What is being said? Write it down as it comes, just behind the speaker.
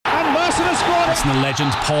Arsenal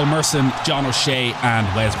legend Paul Merson, John O'Shea and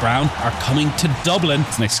Wes Brown are coming to Dublin.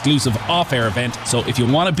 It's an exclusive off-air event, so if you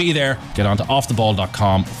want to be there, get on to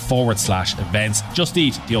offtheball.com/events. Just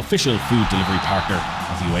Eat, the official food delivery partner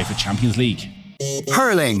of the UEFA Champions League.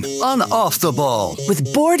 Hurling on Off the Ball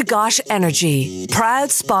with Gais Energy, proud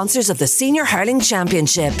sponsors of the Senior Hurling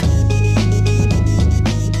Championship.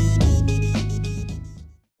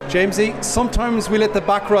 Jamesie, sometimes we let the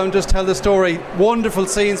background just tell the story. Wonderful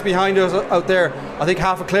scenes behind us out there. I think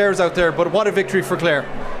half of Clare is out there, but what a victory for Clare.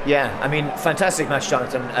 Yeah, I mean, fantastic match,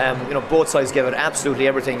 Jonathan. Both sides gave it absolutely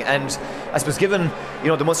everything, and I suppose given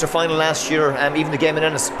the Munster final last year, even the game in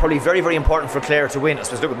Ennis, probably very, very important for Clare to win. I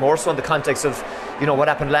suppose look at more so in the context of what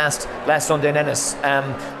happened last Sunday in Ennis.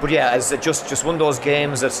 But yeah, as just one of those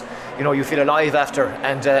games that you feel alive after.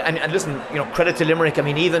 And listen, credit to Limerick. I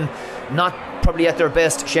mean, even not probably at their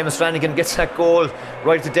best, Seamus Flanagan gets that goal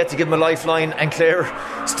right at the death to give them a lifeline, and Clare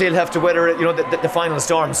still have to weather the final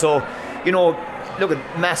storm. So look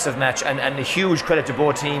at massive match and a huge credit to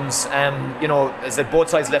both teams. As that both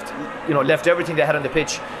sides left everything they had on the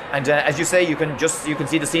pitch, and as you say, you can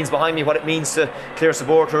see the scenes behind me, what it means to Clare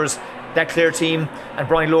supporters, that Clare team, and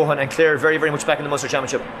Brian Lohan and Clare very, very much back in the Munster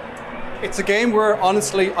Championship. It's a game where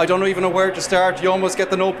honestly I don't even know where to start. You almost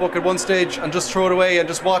get the notebook at one stage and just throw it away and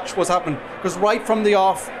just watch what's happened, because right from the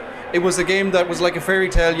off it was a game that was like a fairy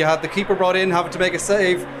tale. You had the keeper brought in having to make a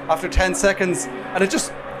save after 10 seconds, and it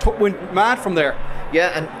just went mad from there.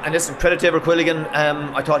 Yeah, and listen, credit to Quilligan.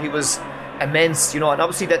 I thought he was immense, and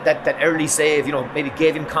obviously that early save, maybe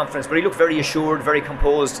gave him confidence, but he looked very assured, very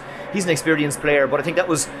composed. He's an experienced player, but I think that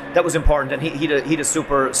was important, and he had a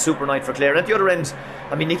super night for Clare. And at the other end,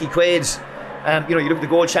 I mean, Nicky Quaid, you look at the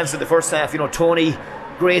goal chances of the first half, Tony,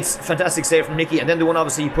 great, fantastic save from Nicky, and then the one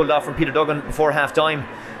obviously he pulled off from Peter Duggan before half time.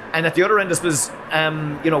 And at the other end, I suppose,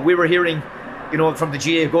 we were hearing from the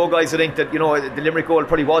GAA guys, I think that the Limerick goal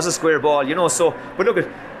probably was a square ball, so, but look at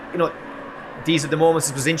these are the moments.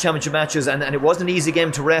 It was in championship matches, and it wasn't an easy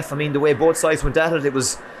game to ref. I mean, the way both sides went at it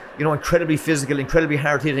was incredibly physical, incredibly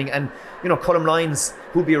hard hitting, and Colm Lyons,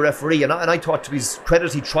 who'd be a referee, and I thought, to his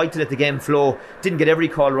credit, he tried to let the game flow, didn't get every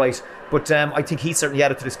call right, but I think he certainly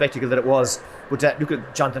added to the spectacle that it was. But look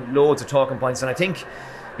at Jonathan, loads of talking points, and I think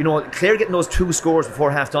Clare getting those 2 scores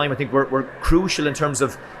before half time, I think were crucial in terms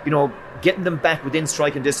of getting them back within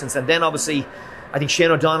striking distance. And then obviously I think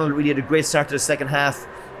Shane O'Donnell really had a great start to the second half,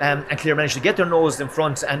 and Clare managed to get their nose in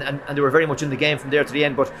front, and they were very much in the game from there to the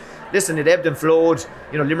end. But listen, it ebbed and flowed.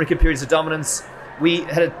 Limerick had periods of dominance. We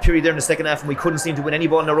had a period there in the second half and we couldn't seem to win any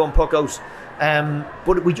ball in our own puck out,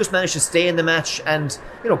 but we just managed to stay in the match. And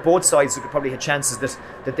both sides probably had chances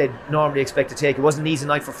that they'd normally expect to take. It wasn't an easy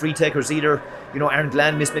night for free takers either. Aaron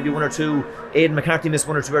Glenn missed maybe 1 or 2, Aidan McCarthy missed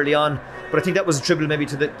 1 or 2 early on, but I think that was attributable maybe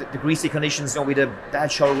to the greasy conditions. We had a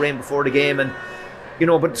bad shower of rain before the game, and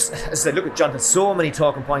but as I said, look at Jonathan, so many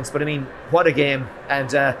talking points, but I mean, what a game. And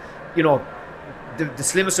the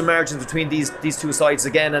slimmest of margins between these two sides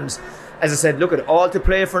again. And as I said, look at all to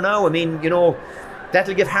play for now. I mean,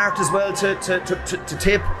 that'll give heart as well to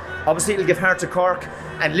Tip. Obviously it'll give heart to Cork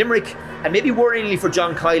and Limerick, and maybe worryingly for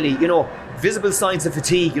John Kiely, visible signs of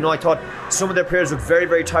fatigue. I thought some of their players looked very,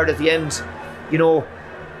 very tired at the end.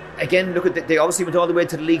 Again, look at they obviously went all the way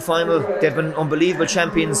to the league final. They've been unbelievable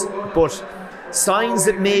champions, but signs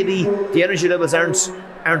that maybe the energy levels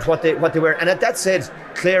aren't what they were. And at that said,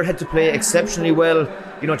 Clare had to play exceptionally well,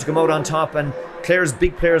 to come out on top. And Clare's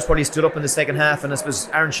big players probably stood up in the second half, and I suppose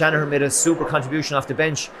Aaron Shanahan made a super contribution off the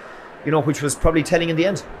bench, which was probably telling in the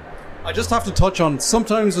end. I just have to touch on,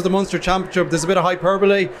 sometimes with the Munster Championship there's a bit of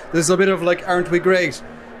hyperbole, there's a bit of like, aren't we great?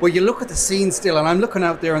 But you look at the scene still, and I'm looking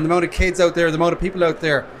out there and the amount of kids out there, the amount of people out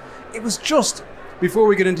there, it was just, before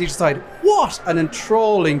we get into each side, what an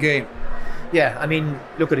enthralling game. Yeah, I mean,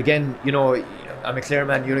 look at again, I'm a Clare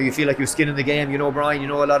man, you feel like you're skin in the game, Brian,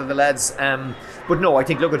 a lot of the lads, but no, I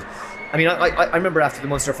think, look at, I mean, I remember after the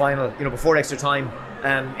Munster final, before extra time,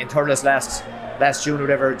 in Thurles last June or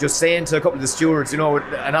whatever, just saying to a couple of the stewards, an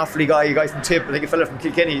Offaly guy, a guy from Tip, I think a fella from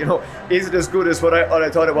Kilkenny, is it as good as what I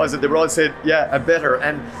thought it was? And they were all said, yeah, and better.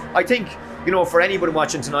 And I think, for anybody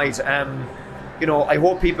watching tonight, I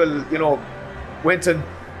hope people, went and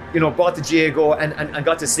bought the GAA and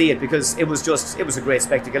got to see it, because it was a great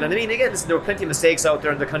spectacle. And I mean, again, listen, there were plenty of mistakes out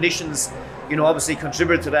there, and the conditions, obviously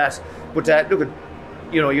contributed to that. But look at,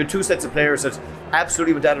 you had 2 sets of players that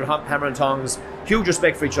absolutely went at it hammer and tongs, huge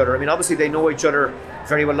respect for each other. I mean, obviously they know each other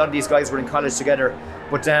very well. A lot of these guys were in college together,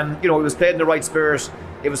 but it was played in the right spirit.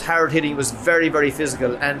 It was hard hitting. It was very, very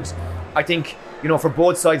physical. And I think, for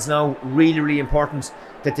both sides now, really, really important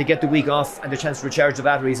that they get the week off and the chance to recharge the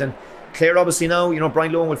batteries. And Clare obviously now,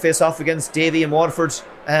 Brian Lohan will face off against Davy and Waterford.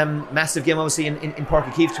 Massive game obviously in Páirc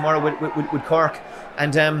Uí Chaoimh tomorrow with Cork.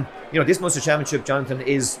 And this Munster Championship, Jonathan,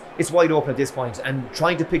 it's wide open at this point. And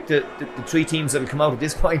trying to pick the three teams that will come out at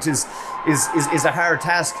this point is a hard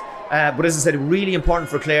task. But as I said, really important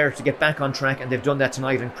for Clare to get back on track, and they've done that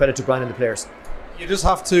tonight, and credit to Brian and the players. You just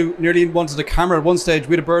have to nearly onto the camera at one stage.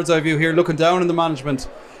 We had a bird's eye view here looking down in the management.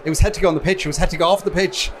 It was head to go on the pitch, it was head to go off the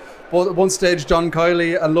pitch. But at one stage, John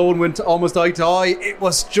Kiely and Lohan went almost eye to eye. It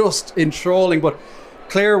was just enthralling. But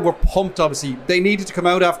Clare were pumped, obviously. They needed to come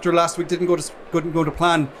out after last week, didn't go to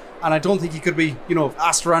plan. And I don't think he could be,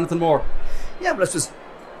 asked for anything more. Yeah, but it's just,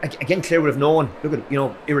 again, Clare would have known. Look at,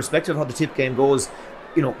 irrespective of how the tip game goes,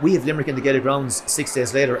 we have Limerick in the Gaelic grounds 6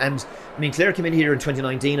 days later. And, Clare came in here in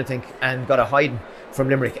 2019, I think, and got a hiding from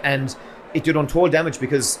Limerick. And it did untold damage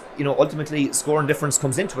because, ultimately scoring difference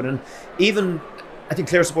comes into it. And even, I think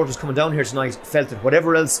Clare supporters coming down here tonight felt that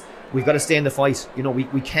whatever else, we've got to stay in the fight.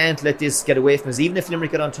 We can't let this get away from us. Even if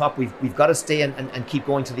Limerick get on top, we've got to stay and keep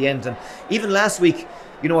going to the end. And even last week,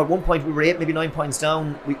 at one point we were 8, maybe 9 points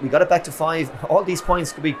down. We got it back to 5. All these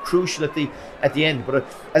points could be crucial at the end. But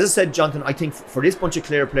as I said, Jonathan, I think for this bunch of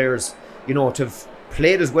Clare players, to have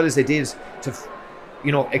played as well as they did, to have,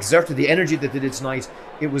 exerted the energy that they did tonight,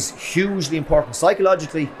 it was hugely important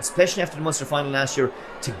psychologically, especially after the Munster final last year,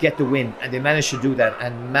 to get the win, and they managed to do that.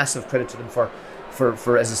 And massive credit to them for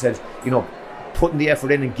as I said, putting the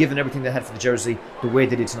effort in and giving everything they had for the jersey the way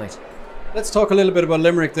they did tonight. Let's talk a little bit about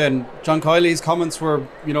Limerick then. John Kiely's comments were,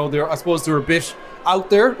 I suppose they were a bit out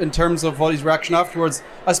there in terms of what his reaction afterwards.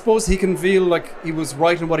 I suppose he can feel like he was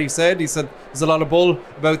right in what he said. He said there's a lot of bull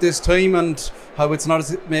about this team and how it's not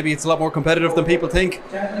maybe it's a lot more competitive than people think.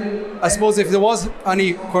 I suppose if there was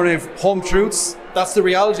any kind of home truths, that's the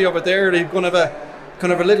reality of it there. They're going to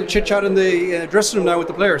have a little chit chat in the dressing room now with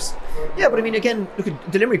the players. Yeah, but again, look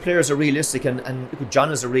at the Limerick players are realistic, and look at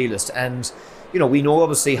John is a realist, and we know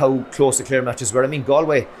obviously how close the Clare matches were.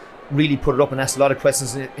 Galway really put it up and asked a lot of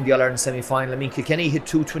questions in the All-Ireland semi-final. Kilkenny hit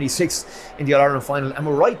 2:26 in the All-Ireland final, and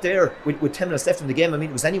we're right there with 10 minutes left in the game.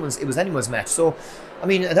 It was anyone's match. So,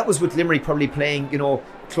 that was with Limerick probably playing,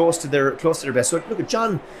 close to their best. So look at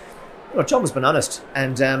John. John has been honest,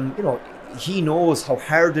 and he knows how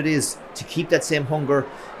hard it is to keep that same hunger,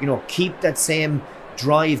 keep that same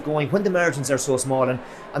drive going when the margins are so small.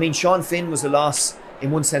 And Sean Finn was a loss in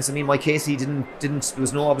one sense. Mike Casey didn't there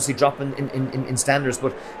was no obviously drop in standards,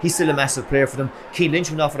 but he's still a massive player for them. Keane Lynch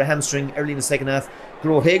went off with a hamstring early in the second half.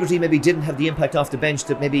 Grove Hagerty maybe didn't have the impact off the bench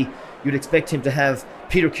that maybe you'd expect him to have.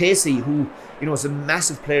 Peter Casey, who is a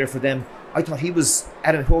massive player for them, I thought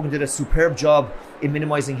Adam Hogan did a superb job in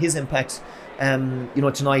minimising his impact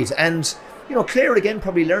tonight. And Clare again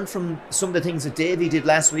probably learned from some of the things that Davy did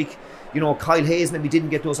last week. Kyle Hayes maybe didn't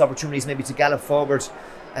get those opportunities maybe to gallop forward.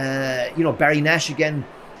 Barry Nash again,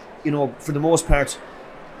 for the most part,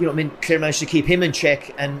 Clare managed to keep him in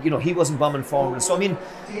check, and he wasn't bombing forward. So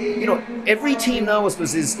every team now is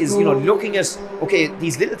looking at, okay,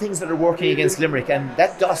 these little things that are working against Limerick, and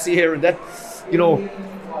that dossier and that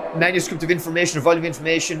manuscript of information or volume of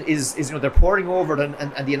information is they're pouring over it,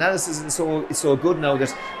 and the analysis is so good now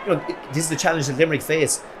that this is the challenge that Limerick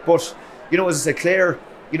face. But as I said, Clare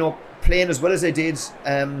playing as well as they did,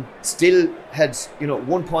 still had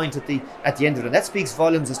 1 point at the end of it, and that speaks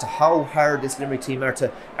volumes as to how hard this Limerick team are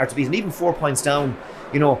to beat. And even 4 points down,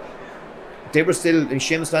 they were still,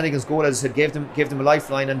 Seamus Flanagan's goal, as I said, gave them a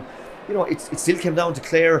lifeline, and it still came down to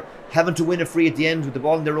Clare having to win a free at the end with the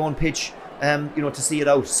ball in their own pitch, to see it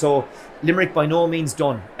out. So Limerick by no means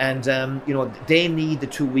done, and they need the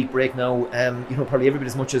 2 week break now, probably every bit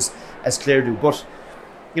as much as Clare do, but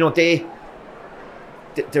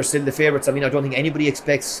they're still the favourites. I don't think anybody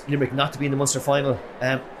expects Limerick not to be in the Munster final,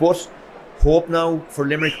 but hope now for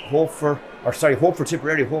Limerick, hope for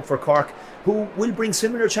Tipperary, hope for Cork, who will bring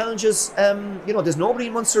similar challenges. There's nobody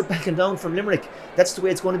in Munster backing down from Limerick. That's the way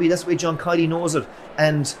it's going to be. That's the way John Kiely knows it,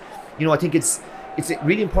 and I think it's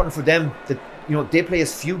really important for them that they play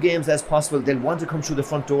as few games as possible. They'll want to come through the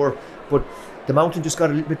front door, but the mountain just got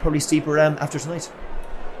a little bit probably steeper after tonight.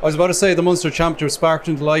 I was about to say the Munster Championship sparked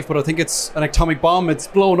into life, but I think it's an atomic bomb. It's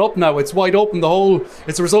blown up now. It's wide open.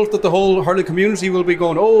 It's a result that the whole hurling community will be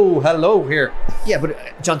going, oh, hello here. Yeah, but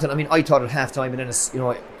Jonathan, I thought at half time in Ennis,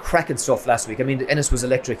 cracking stuff last week. Ennis was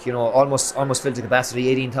electric. Almost filled to capacity,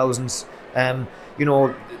 18,000.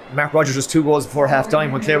 Mark Rogers was 2 goals before half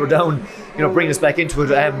time when Clare were down. Bringing us back into it,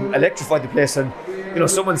 electrified the place. And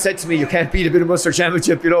someone said to me, you can't beat a bit of Munster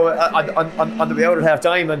Championship. On the way out at half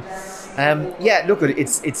time. And look,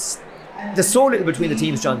 it's there's so little between the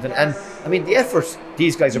teams, Jonathan, and the effort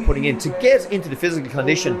these guys are putting in to get into the physical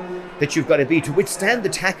condition that you've got to be to withstand the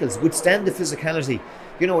tackles, withstand the physicality.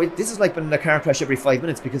 You know, this is like being in a car crash every 5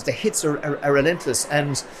 minutes, because the hits are relentless.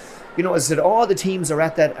 And you know, as I said, all the teams are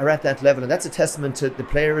at that level, and that's a testament to the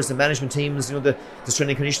players, the management teams, you know, the strength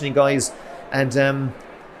and conditioning guys. And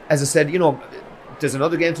as I said, you know, there's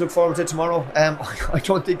another game to look forward to tomorrow. I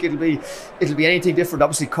don't think it'll be anything different.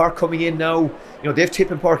 Obviously, Cork coming in now. You know, they've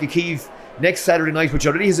Tip and Páirc Uí Chaoimh next Saturday night, which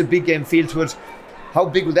already has a big game feel to it. How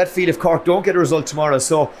big will that feel if Cork don't get a result tomorrow?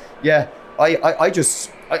 So yeah, I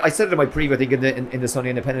said it in my preview, I think, in the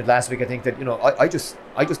Sunday Independent last week. I think that, you know, I just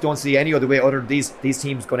don't see any other way other than these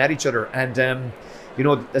teams going at each other. And you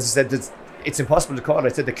know, as I said, it's impossible to call it. I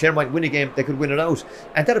said the Clare might win a game, they could win it out,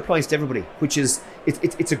 and that applies to everybody, which is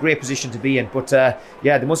it's a great position to be in. But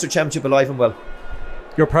yeah, the Munster Championship alive and well.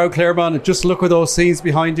 You're proud Clare man, and just look at those scenes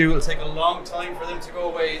behind you. It'll take a long time for them to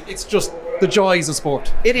go away. It's just the joys of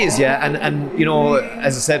sport. It is, yeah, and you know,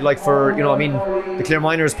 as I said, like for, you know, I mean, the Clare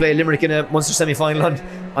Miners play Limerick in a Munster semi-final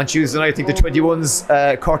on Tuesday night. I think the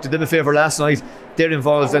 21s, Cork did them a favour last night. They're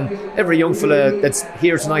involved, and every young fella that's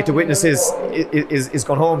here tonight to witness is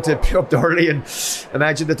gone home to pick up the hurley and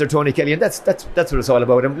imagine that they're Tony Kelly, and that's what it's all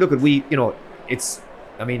about. And look at you know,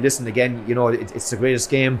 I mean, listen again, you know, it's the greatest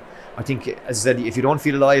game. I think, as I said, if you don't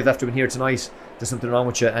feel alive after being here tonight, there's something wrong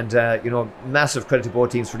with you. And you know, massive credit to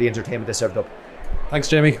both teams for the entertainment they served up. Thanks,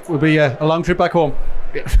 Jamie. Will be a long trip back home.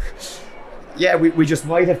 Yeah, we just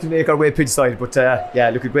might have to make our way pitch side, but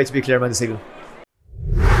yeah, look, great to be Clare man this evening.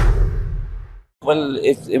 Well,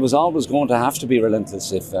 it was always going to have to be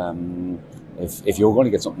relentless if you were going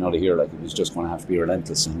to get something out of here. Like, it was just going to have to be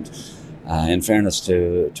relentless. And in fairness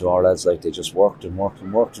to our lads, like, they just worked, and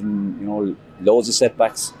you know, loads of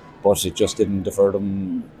setbacks, but it just didn't defer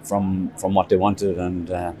them from what they wanted. And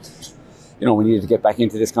you know, we needed to get back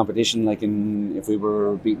into this competition. Like, if we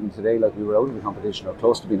were beaten today, like, we were out of the competition or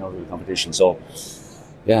close to being out of the competition. So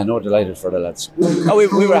yeah, no, delighted for the lads. Oh,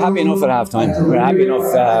 we were happy enough at half time. We were happy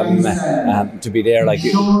enough to be there. Like,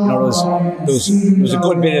 you know, there was a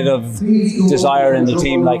good bit of desire in the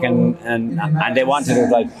team, like, and they wanted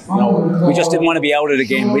it. Like, you know, we just didn't want to be out of the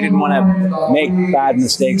game. We didn't want to make bad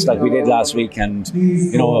mistakes like we did last week. And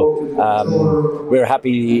you know, we were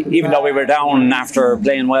happy, even though we were down after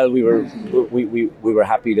playing well. We were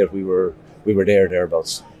happy that we were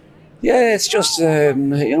thereabouts. Yeah, it's just, you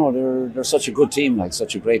know, they're such a good team, like,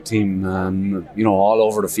 such a great team, you know, all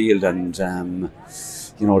over the field. And,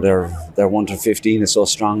 you know, their 1 to 15 is so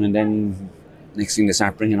strong. And then next thing they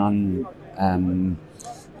start bringing on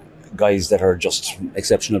guys that are just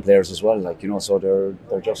exceptional players as well. Like, you know, so they're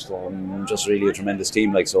just really a tremendous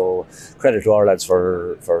team. Like, so credit to our lads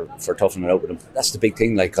for toughing it out with them. That's the big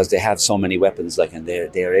thing, like, because they have so many weapons, like, and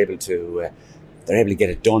they're able to get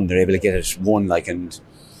it done. They're able to get it won, like, and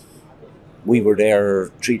we were there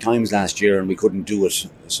 3 times last year and we couldn't do it.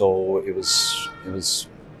 So it was,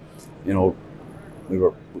 you know, we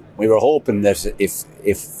were hoping that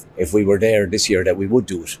if we were there this year that we would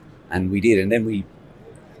do it, and we did. And then we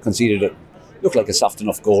conceded it. Looked like a soft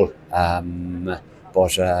enough goal,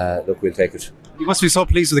 but look, we'll take it. You must be so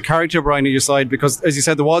pleased with the character, Brian, on your side, because, as you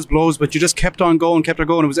said, there was blows, but you just kept on going. It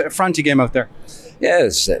was a frantic game out there.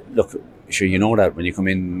 Yes, look, sure, you know that when you come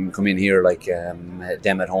in here, like,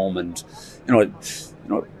 them at home, and you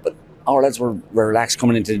know, but our lads were relaxed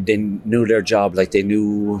coming into. They knew their job, like, they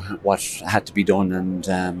knew what had to be done, and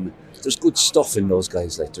there's good stuff in those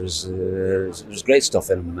guys. Like, there's great stuff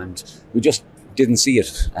in them, and we just didn't see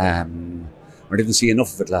it, or didn't see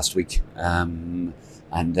enough of it last week, and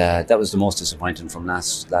that was the most disappointing from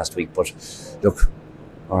last week. But look,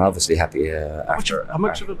 we're obviously happy after. How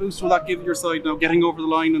much of a boost will that give your side now, getting over the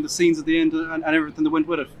line and the scenes at the end and everything that went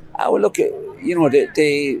with it? Well, look, you know,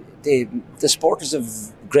 the supporters have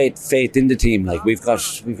great faith in the team. Like, we've got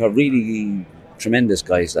really tremendous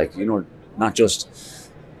guys. Like, you know, not just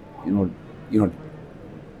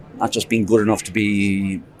being good enough to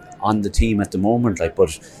be on the team at the moment. Like,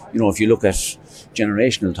 but you know, if you look at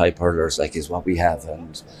generational type hurlers, like, is what we have,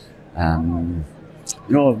 and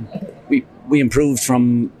you know, we improved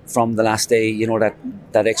from the last day. You know,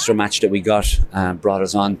 that extra match that we got brought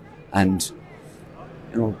us on, and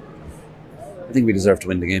you know, I think we deserve to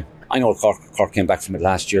win the game. I know Cork came back from it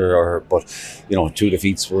last year, but you know, 2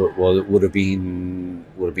 defeats would have been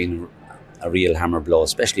a real hammer blow,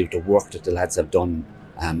 especially with the work that the lads have done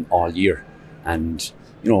all year, and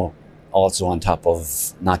you know, also on top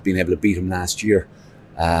of not being able to beat them last year.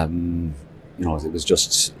 You know, it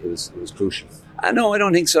was crucial. No, I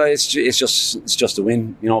don't think so. It's just a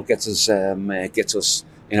win. You know, it gets us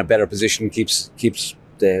in a better position, keeps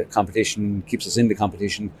the competition, keeps us in the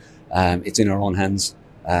competition. It's in our own hands.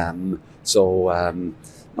 No,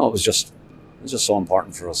 it was just it's just so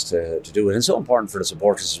important for us to do it, and so important for the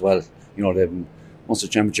supporters as well. You know, the Munster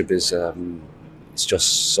Championship is it's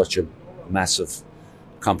just such a massive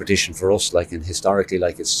competition for us, like, and historically,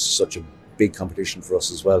 like, it's such a big competition for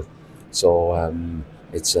us as well. So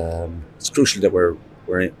it's crucial that we're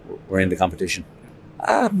in the competition.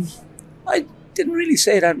 I didn't really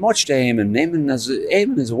say that much to Eamon.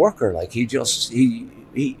 Eamon is a worker. Like, he does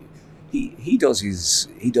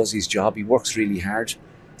his job. He works really hard.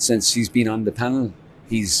 Since he's been on the panel,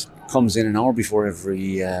 he's comes in an hour before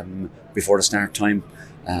before the start time,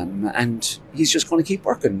 and he's just going to keep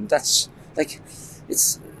working. That's like,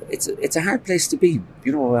 it's a hard place to be.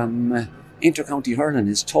 You know, inter-county hurling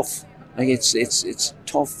is tough. Like, it's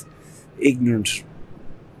tough, ignorant,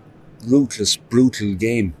 ruthless, brutal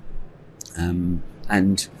game.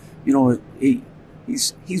 And you know,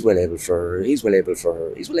 he's well able for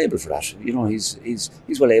that. You know, he's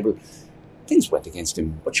well able. Things went against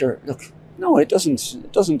him, but sure, look, no, it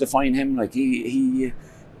doesn't define him. Like, he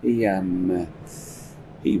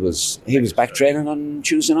was back training on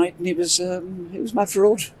Tuesday night, and he was mad for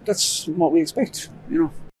road. That's what we expect, you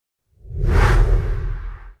know.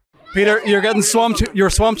 Peter, you're getting swamped. You're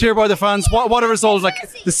swamped here by the fans. What a result!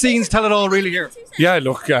 Like, the scenes tell it all, really, here. Yeah,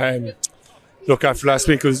 look, after last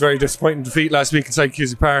week, it was a very disappointing defeat last week inside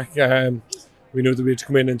Cusack Park. We knew that we had to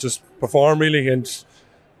come in and just perform, really, and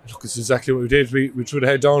look, it's exactly what we did. We threw the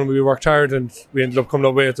head down, we worked hard, and we ended up coming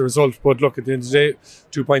away with the result. But look, at the end of the day,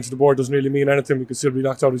 2 points at the board doesn't really mean anything. We could still be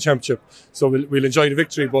knocked out of the championship. So we'll enjoy the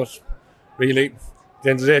victory, but really, at the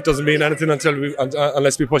end of the day, it doesn't mean anything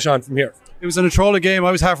unless we push on from here. It was an Atrola game. I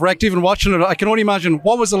was half wrecked even watching it. I can only imagine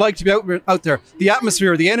what was it like to be out there. The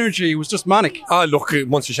atmosphere, the energy was just manic. Look,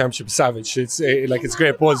 Munster Championship is savage. It's it's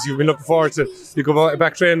great buzz. You've been looking forward to. You go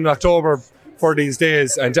back training in October for these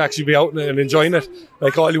days, and to actually be out and enjoying it.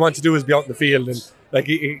 Like, all you want to do is be out in the field, and like,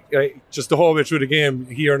 just the whole way through the game,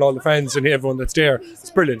 hearing all the fans and everyone that's there,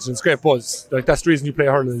 it's brilliant, and it's great buzz. Like, that's the reason you play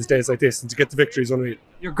hurling these days like this, and to get the victory is unreal.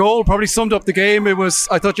 Your goal probably summed up the game. It was,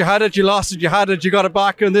 I thought you had it, you lost it, you had it, you got it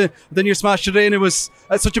back, and then you smashed it in. It was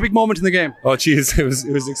such a big moment in the game. Oh jeez, it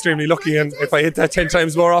was extremely lucky, and if I hit that 10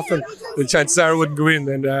 times more often, the chances are I wouldn't go in.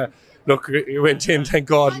 And look, it went in, thank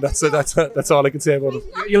God. That's all I can say about it.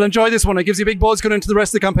 You'll enjoy this one. It gives you a big buzz going into the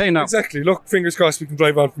rest of the campaign now. Exactly. Look, fingers crossed we can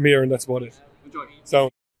drive on from here, and that's about it. Enjoy. So.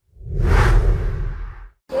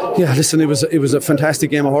 Yeah, listen, it was a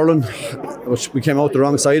fantastic game of hurling, which we came out the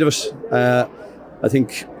wrong side of it. I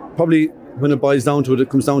think probably when it boils down to it, it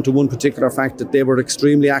comes down to one particular fact, that they were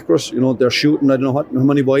extremely accurate. You know, they're shooting, I don't know how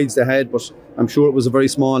many wides they had, but I'm sure it was a very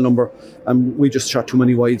small number, and we just shot too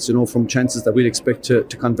many wides, you know, from chances that we'd expect to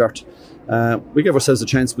convert. We gave ourselves a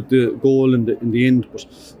chance with the goal in the end, but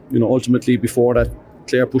you know, ultimately before that,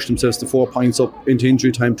 Clare pushed themselves to 4 points up into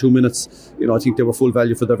injury time, 2 minutes. You know, I think they were full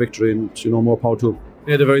value for their victory, and you know, more power to them.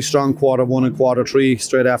 They had a very strong quarter 1 and quarter 3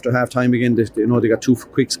 straight after half time again. They got 2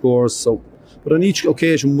 quick scores. So, but on each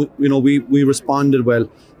occasion, you know, we responded well.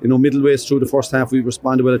 You know, middle ways through the first half, we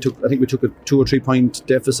responded well. I think we took a 2 or 3 point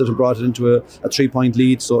deficit and brought it into a 3 point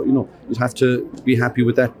lead. So, you know, you'd have to be happy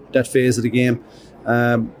with that phase of the game.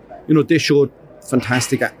 You know, they showed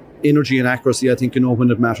fantastic energy and accuracy, I think, you know,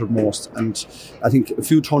 when it mattered most. And I think a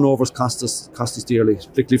few turnovers cost us dearly,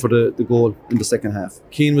 particularly for the goal in the second half.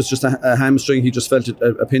 Keane was just a hamstring. He just felt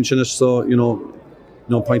a pinch in it. So, you know,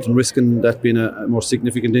 no point in risking that being a more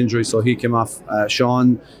significant injury. So he came off.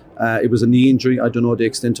 Sean, it was a knee injury. I don't know the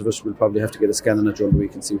extent of it. We'll probably have to get a scan on it during the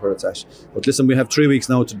week and see where it's at. But listen, we have 3 weeks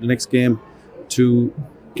now to the next game to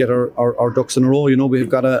get our ducks in a row. You know, we've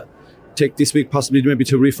got to take this week possibly maybe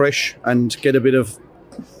to refresh and get a bit of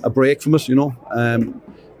a break from it, you know,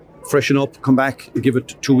 freshen up, come back, give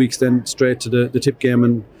it 2 weeks, then straight to the tip game,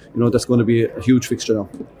 and you know, that's going to be a huge fixture now.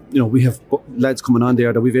 You know, we have lads coming on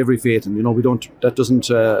there that we've every faith in. You know, that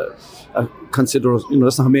doesn't consider, you know,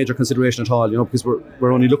 that's not a major consideration at all, you know, because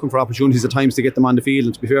we're only looking for opportunities at times to get them on the field.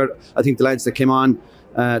 And to be fair, I think the lads that came on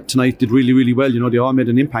tonight did really, really well. You know, they all made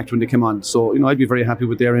an impact when they came on. So, you know, I'd be very happy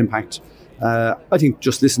with their impact. I think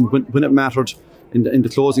just listen, when it mattered in the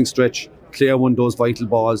closing stretch, Clare won those vital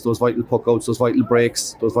balls, those vital puckouts, those vital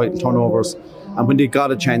breaks, those vital turnovers, and when they got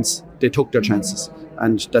a chance, they took their chances,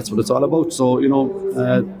 and that's what it's all about. So, you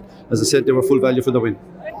know, as I said, they were full value for the win.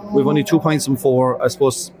 We've only 2 points from 4. I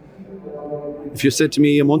suppose if you said to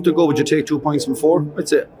me a month ago, would you take 2 points from 4? I'd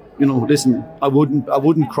say, you know, listen, I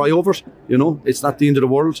wouldn't cry over it. You know, it's not the end of the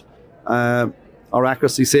world. Our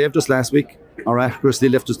accuracy saved us last week. Our accuracy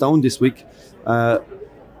left us down this week. I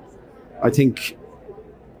think,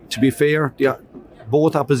 to be fair,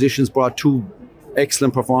 both oppositions brought 2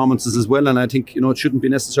 excellent performances as well, and I think it shouldn't be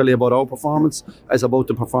necessarily about our performance as about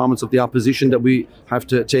the performance of the opposition that we have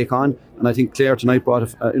to take on. And I think Clare tonight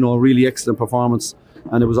brought a really excellent performance,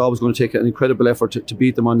 and it was always going to take an incredible effort to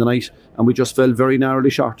beat them on the night, and we just fell very narrowly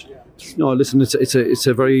short. Listen, it's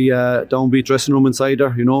a very downbeat dressing room inside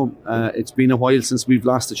there. It's been a while since we've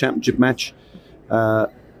lost a championship match.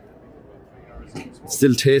 It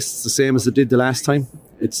still tastes the same as it did the last time.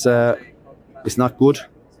 It's not good,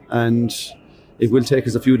 and it will take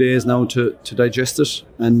us a few days now to digest it.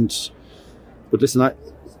 But listen, I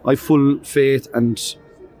have full faith and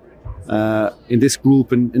in this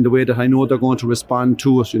group and in the way that I know they're going to respond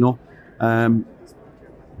to us. That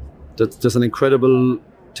there's an incredible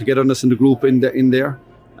togetherness in the group in there.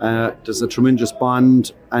 There's a tremendous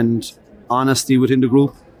bond and honesty within the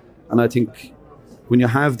group, and I think when you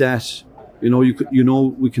have that,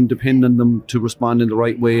 we can depend on them to respond in the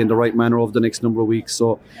right way, in the right manner over the next number of weeks.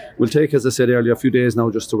 So we'll take, as I said earlier, a few days now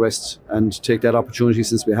just to rest and take that opportunity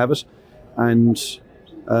since we have it. And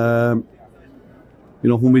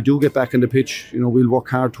when we do get back on the pitch, we'll work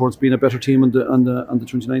hard towards being a better team on the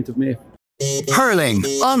 29th of May. Hurling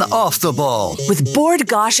on Off the Ball with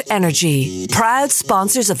Gais Energy, proud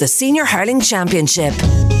sponsors of the Senior Hurling Championship.